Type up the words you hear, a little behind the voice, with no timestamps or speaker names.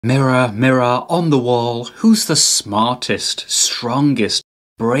Mirror, mirror on the wall, who's the smartest, strongest,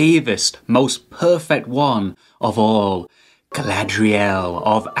 bravest, most perfect one of all? Galadriel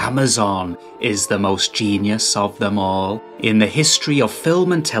of Amazon is the most genius of them all. In the history of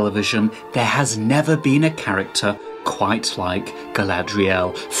film and television, there has never been a character quite like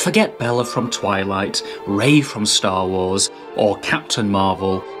Galadriel. Forget Bella from Twilight, Rey from Star Wars, or Captain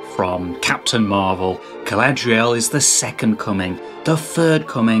Marvel from Captain Marvel. Galadriel is the second coming, the third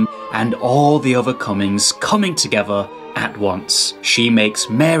coming, and all the other comings coming together at once. She makes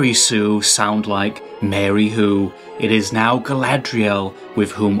Mary Sue sound like Mary Who. It is now Galadriel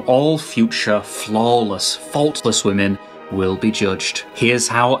with whom all future flawless, faultless women will be judged. Here's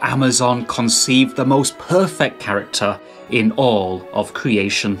how Amazon conceived the most perfect character in all of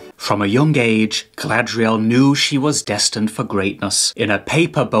creation. From a young age, Galadriel knew she was destined for greatness. In a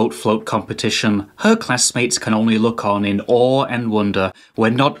paper boat float competition, her classmates can only look on in awe and wonder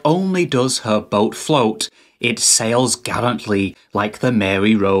when not only does her boat float, it sails gallantly like the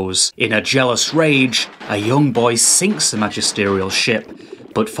Mary Rose. In a jealous rage, a young boy sinks a magisterial ship.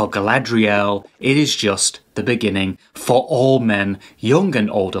 But for Galadriel, it is just the beginning. For all men, young and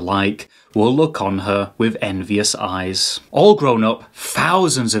old alike, will look on her with envious eyes. All grown up,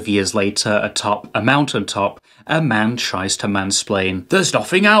 thousands of years later, atop a mountaintop, a man tries to mansplain. "There's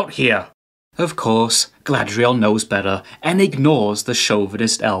nothing out here!" Of course, Galadriel knows better and ignores the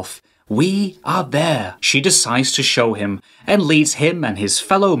chauvinist elf. "We are there," she decides to show him, and leads him and his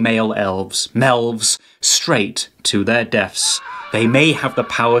fellow male elves, Melves, straight to their deaths. They may have the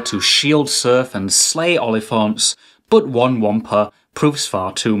power to shield surf and slay Oliphants, but one Wampa proves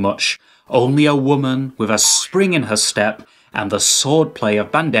far too much. Only a woman with a spring in her step and the swordplay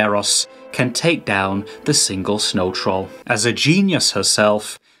of Banderos can take down the single snow troll. As a genius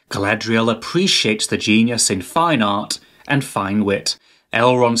herself, Galadriel appreciates the genius in fine art and fine wit.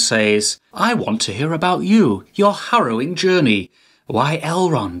 Elrond says, "I want to hear about you, your harrowing journey." Why,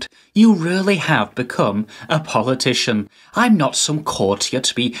 Elrond, you really have become a politician. I'm not some courtier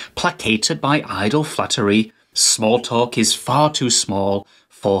to be placated by idle flattery. Small talk is far too small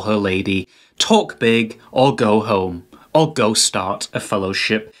for her lady. Talk big or go home, or go start a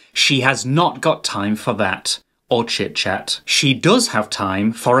fellowship. She has not got time for that, or chit-chat. She does have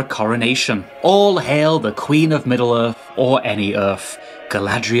time for a coronation. All hail the Queen of Middle-earth, or any earth,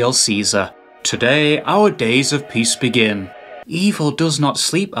 Galadriel Caesar. Today our days of peace begin. Evil does not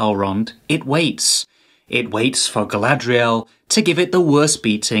sleep, Elrond. It waits. It waits for Galadriel to give it the worst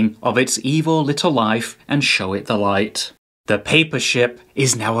beating of its evil little life and show it the light. The paper ship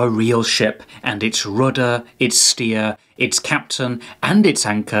is now a real ship, and its rudder, its steer, its captain, and its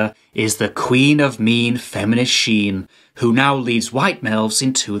anchor is the Queen of mean feminist sheen, who now leads white Melves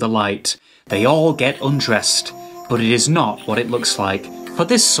into the light. They all get undressed, but it is not what it looks like, for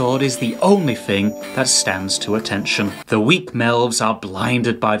this sword is the only thing that stands to attention. The weak Melves are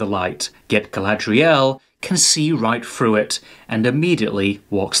blinded by the light, yet Galadriel can see right through it, and immediately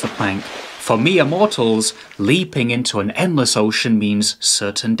walks the plank. For mere mortals, leaping into an endless ocean means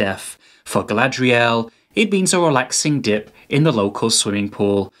certain death. For Galadriel, it means a relaxing dip in the local swimming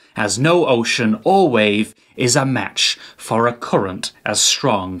pool, as no ocean or wave is a match for a current as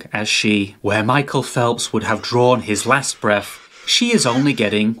strong as she. Where Michael Phelps would have drawn his last breath, she is only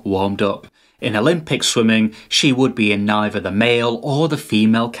getting warmed up. In Olympic swimming, she would be in neither the male or the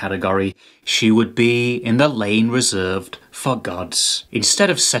female category. She would be in the lane reserved for gods.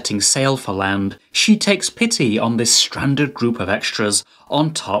 Instead of setting sail for land, she takes pity on this stranded group of extras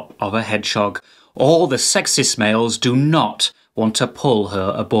on top of a hedgehog. All the sexist males do not want to pull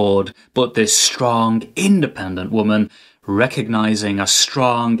her aboard, but this strong, independent woman, recognizing a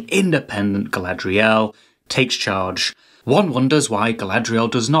strong, independent Galadriel, takes charge. One wonders why Galadriel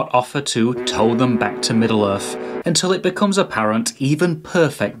does not offer to tow them back to Middle-earth, until it becomes apparent even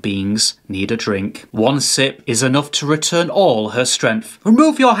perfect beings need a drink. One sip is enough to return all her strength.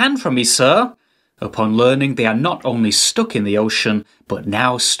 "Remove your hand from me, sir!" Upon learning they are not only stuck in the ocean, but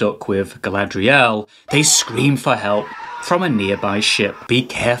now stuck with Galadriel, they scream for help from a nearby ship. Be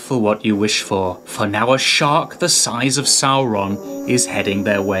careful what you wish for now a shark the size of Sauron is heading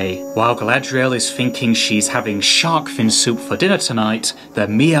their way. While Galadriel is thinking she's having shark fin soup for dinner tonight, the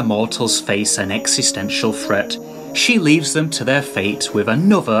mere mortals face an existential threat. She leaves them to their fate with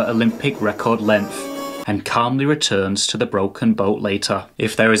another Olympic record length, and calmly returns to the broken boat later.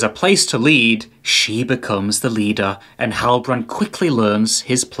 If there is a place to lead, she becomes the leader, and Halbrand quickly learns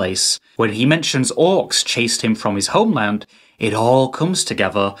his place. When he mentions orcs chased him from his homeland, it all comes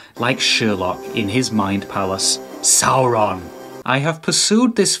together like Sherlock in his mind palace. Sauron! I have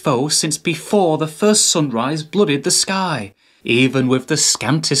pursued this foe since before the first sunrise blooded the sky. Even with the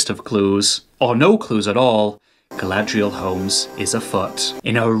scantest of clues, or no clues at all, Galadriel Holmes is afoot.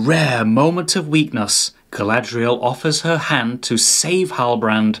 In a rare moment of weakness, Galadriel offers her hand to save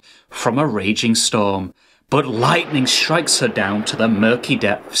Halbrand from a raging storm, but lightning strikes her down to the murky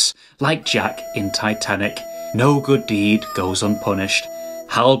depths, like Jack in Titanic. No good deed goes unpunished.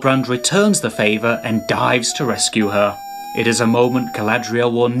 Halbrand returns the favour and dives to rescue her. It is a moment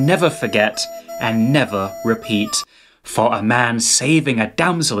Galadriel will never forget and never repeat, for a man saving a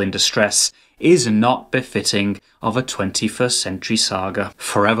damsel in distress is not befitting of a 21st century saga.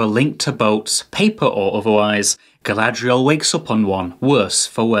 Forever linked to boats, paper or otherwise, Galadriel wakes up on one, worse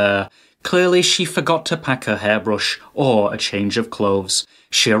for wear. Clearly she forgot to pack her hairbrush or a change of clothes.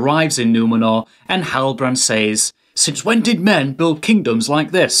 She arrives in Numenor and Halbrand says, "Since when did men build kingdoms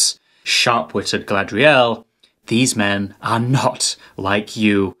like this?" Sharp-witted Galadriel, "These men are not like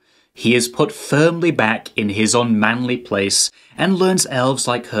you." He is put firmly back in his unmanly place and learns elves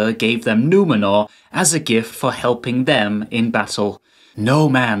like her gave them Numenor as a gift for helping them in battle. No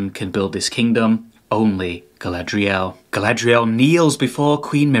man can build this kingdom, only Galadriel. Galadriel kneels before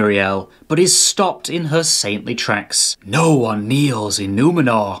Queen Miriel, but is stopped in her saintly tracks. No one kneels in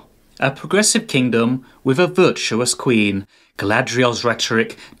Numenor. A progressive kingdom with a virtuous queen, Galadriel's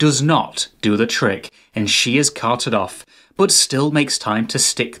rhetoric does not do the trick, and she is carted off, but still makes time to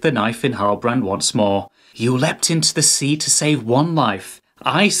stick the knife in Halbrand once more. "You leapt into the sea to save one life.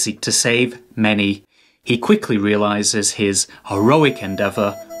 I seek to save many." He quickly realises his heroic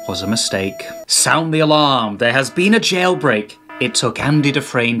endeavour was a mistake. "Sound the alarm! There has been a jailbreak!" It took Andy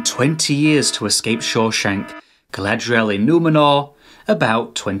Dufresne 20 years to escape Shawshank. Galadriel in Numenor,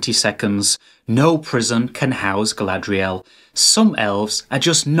 about 20 seconds. No prison can house Galadriel. Some elves are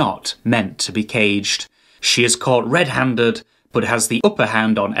just not meant to be caged. She is caught red-handed, but has the upper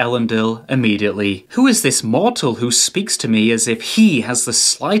hand on Elendil immediately. Who is this mortal who speaks to me as if he has the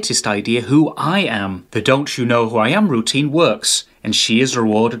slightest idea who I am? The "don't you know who I am" routine works, and she is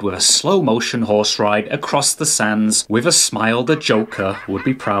rewarded with a slow-motion horse ride across the sands with a smile the Joker would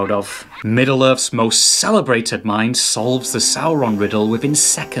be proud of. Middle-earth's most celebrated mind solves the Sauron riddle within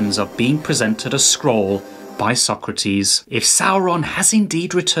seconds of being presented a scroll by Socrates. If Sauron has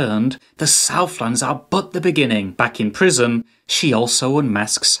indeed returned, the Southlands are but the beginning. Back in prison, she also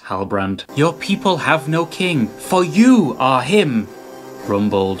unmasks Halbrand. "Your people have no king, for you are him,"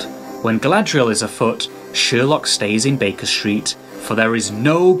 rumbled. When Galadriel is afoot, Sherlock stays in Baker Street, for there is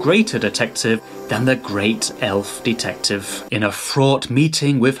no greater detective than the great elf detective. In a fraught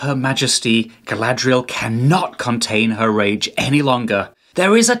meeting with Her Majesty, Galadriel cannot contain her rage any longer.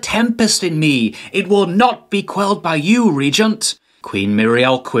 "There is a tempest in me. It will not be quelled by you, Regent." Queen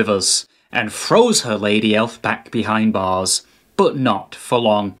Miriel quivers and throws her lady elf back behind bars, but not for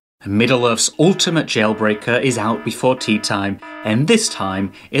long. Middle-earth's ultimate jailbreaker is out before tea time, and this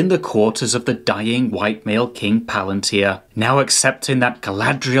time in the quarters of the dying white male King Palantir. Now accepting that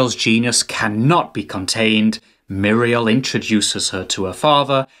Galadriel's genius cannot be contained, Miriel introduces her to her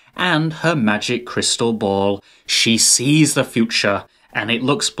father and her magic crystal ball. She sees the future, and it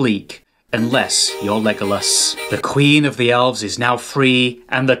looks bleak, unless you're Legolas. The Queen of the Elves is now free,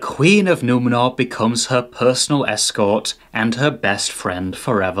 and the Queen of Numenor becomes her personal escort and her best friend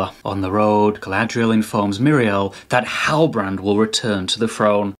forever. On the road, Galadriel informs Miriel that Halbrand will return to the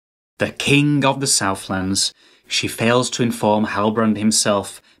throne, the King of the Southlands. She fails to inform Halbrand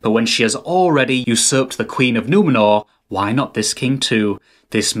himself, but when she has already usurped the Queen of Numenor, why not this king too?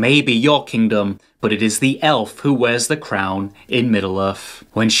 This may be your kingdom, but it is the elf who wears the crown in Middle-earth.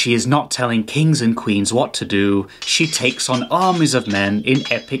 When she is not telling kings and queens what to do, she takes on armies of men in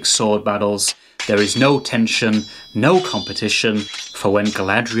epic sword battles. There is no tension, no competition, for when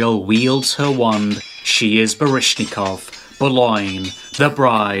Galadriel wields her wand, she is Baryshnikov, Boloin, the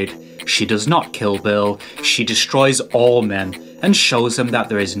bride. She does not kill Bill, she destroys all men, and shows them that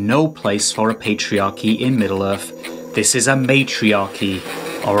there is no place for a patriarchy in Middle-earth. This is a matriarchy,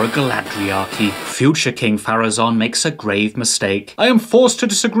 or a Galadriarchy. Future King Pharazôn makes a grave mistake. "I am forced to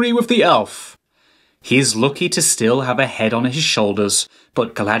disagree with the elf." He is lucky to still have a head on his shoulders,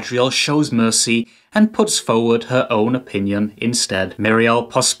 but Galadriel shows mercy and puts forward her own opinion instead. Miriel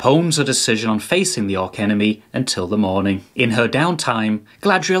postpones a decision on facing the orc enemy until the morning. In her downtime,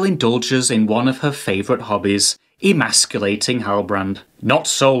 Galadriel indulges in one of her favourite hobbies, emasculating Halbrand. "Not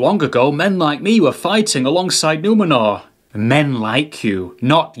so long ago, men like me were fighting alongside Numenor." Men like you,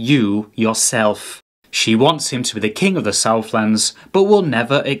 not you yourself. She wants him to be the king of the Southlands, but will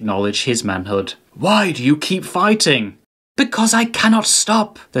never acknowledge his manhood. "Why do you keep fighting?" because I cannot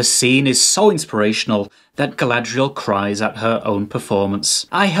stop. The scene is so inspirational that Galadriel cries at her own performance.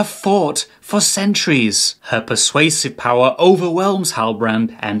 I have fought for centuries. Her persuasive power overwhelms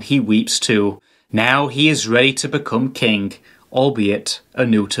Halbrand, and he weeps too. Now he is ready to become king, albeit a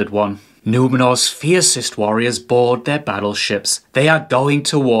neutered one. Numenor's fiercest warriors board their battleships. They are going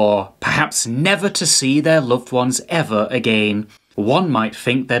to war, perhaps never to see their loved ones ever again. One might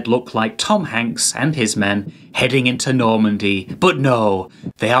think they'd look like Tom Hanks and his men heading into Normandy, but no,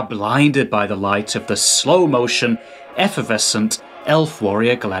 they are blinded by the light of the slow-motion, effervescent elf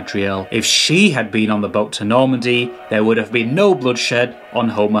warrior Galadriel. If she had been on the boat to Normandy, there would have been no bloodshed on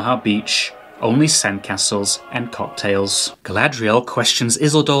Omaha Beach. Only sandcastles and cocktails. Galadriel questions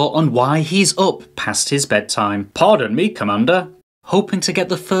Isildur on why he's up past his bedtime. Pardon me, Commander. Hoping to get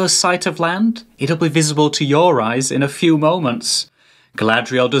the first sight of land? It'll be visible to your eyes in a few moments.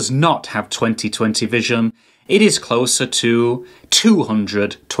 Galadriel does not have 20/20 vision. It is closer to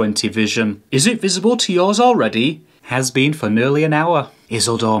 220 vision. Is it visible to yours already? Has been for nearly an hour.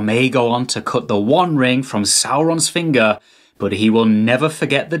 Isildur may go on to cut the one ring from Sauron's finger, but he will never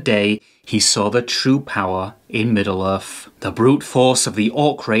forget the day he saw the true power in Middle-earth. The brute force of the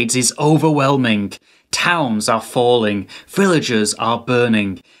orc raids is overwhelming. Towns are falling, villages are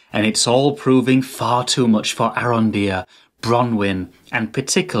burning, and it's all proving far too much for Arondir, Bronwyn, and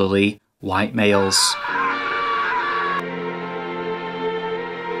particularly white males.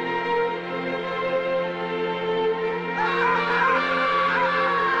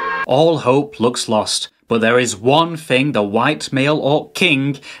 All hope looks lost, but there is one thing the white male orc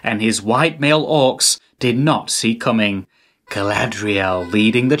king and his white male orcs did not see coming. Galadriel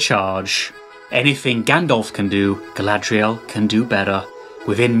leading the charge. Anything Gandalf can do, Galadriel can do better.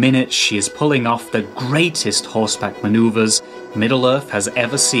 Within minutes she is pulling off the greatest horseback maneuvers Middle-earth has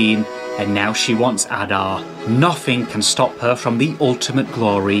ever seen, and now she wants Adar. Nothing can stop her from the ultimate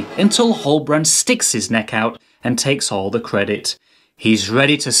glory until Halbrand sticks his neck out and takes all the credit. He's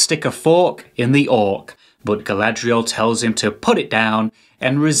ready to stick a fork in the orc, but Galadriel tells him to put it down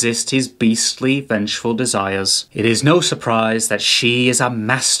and resist his beastly, vengeful desires. It is no surprise that she is a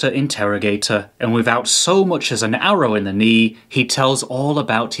master interrogator, and without so much as an arrow in the knee, he tells all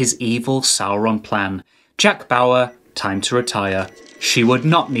about his evil Sauron plan. Jack Bauer, time to retire. She would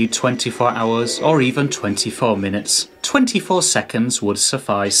not need 24 hours or even 24 minutes. 24 seconds would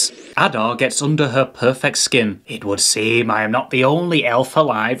suffice. Adar gets under her perfect skin. It would seem I am not the only elf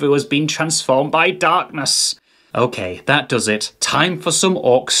alive who has been transformed by darkness. Okay, that does it. Time for some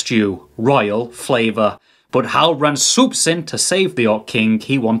orc stew. Royal flavour. But Halbrand swoops in to save the orc king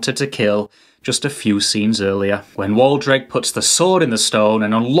he wanted to kill just a few scenes earlier. When Waldreg puts the sword in the stone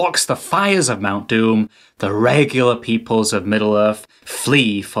and unlocks the fires of Mount Doom, the regular peoples of Middle-earth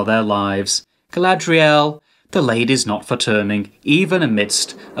flee for their lives. Galadriel, the lady's not for turning, even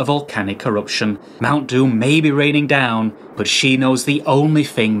amidst a volcanic eruption. Mount Doom may be raining down, but she knows the only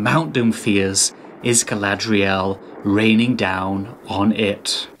thing Mount Doom fears is Galadriel raining down on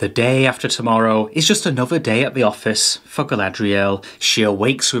it. The day after tomorrow is just another day at the office for Galadriel. She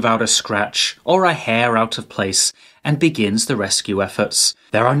awakes without a scratch or a hair out of place and begins the rescue efforts.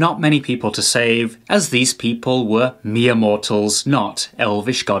 There are not many people to save, as these people were mere mortals, not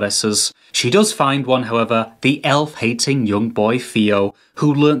elvish goddesses. She does find one, however, the elf-hating young boy Theo,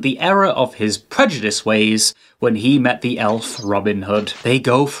 who learnt the error of his prejudiced ways when he met the elf Robin Hood. They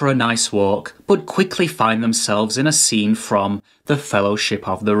go for a nice walk, but quickly find themselves in a scene from The Fellowship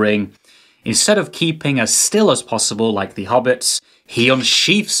of the Ring. Instead of keeping as still as possible like the hobbits, he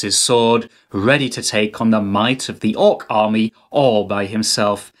unsheaths his sword, ready to take on the might of the orc army all by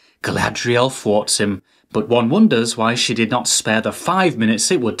himself. Galadriel thwarts him, but one wonders why she did not spare the 5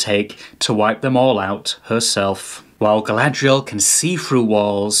 minutes it would take to wipe them all out herself. While Galadriel can see through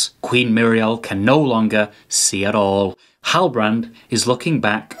walls, Queen Miriel can no longer see at all. Halbrand is looking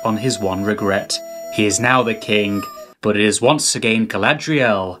back on his one regret. He is now the king, but it is once again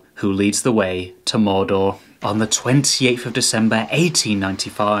Galadriel who leads the way to Mordor. On the 28th of December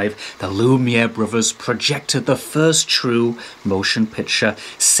 1895, the Lumiere brothers projected the first true motion picture.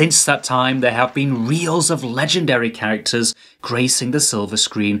 Since that time, there have been reels of legendary characters gracing the silver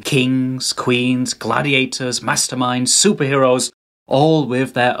screen. Kings, queens, gladiators, masterminds, superheroes, all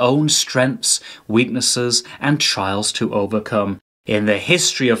with their own strengths, weaknesses, and trials to overcome. In the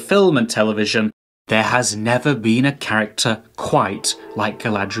history of film and television, there has never been a character quite like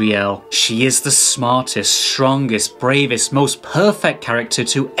Galadriel. She is the smartest, strongest, bravest, most perfect character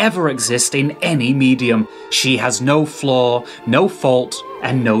to ever exist in any medium. She has no flaw, no fault,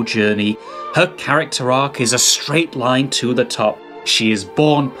 and no journey. Her character arc is a straight line to the top. She is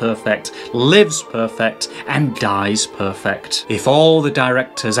born perfect, lives perfect, and dies perfect. If all the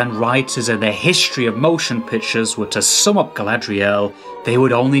directors and writers in the history of motion pictures were to sum up Galadriel, they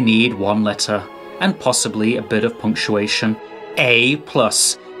would only need one letter, and possibly a bit of punctuation. A+.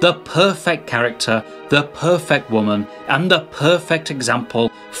 The perfect character, the perfect woman, and the perfect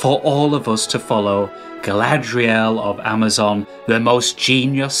example for all of us to follow. Galadriel of Amazon, the most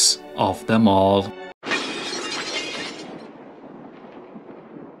genius of them all.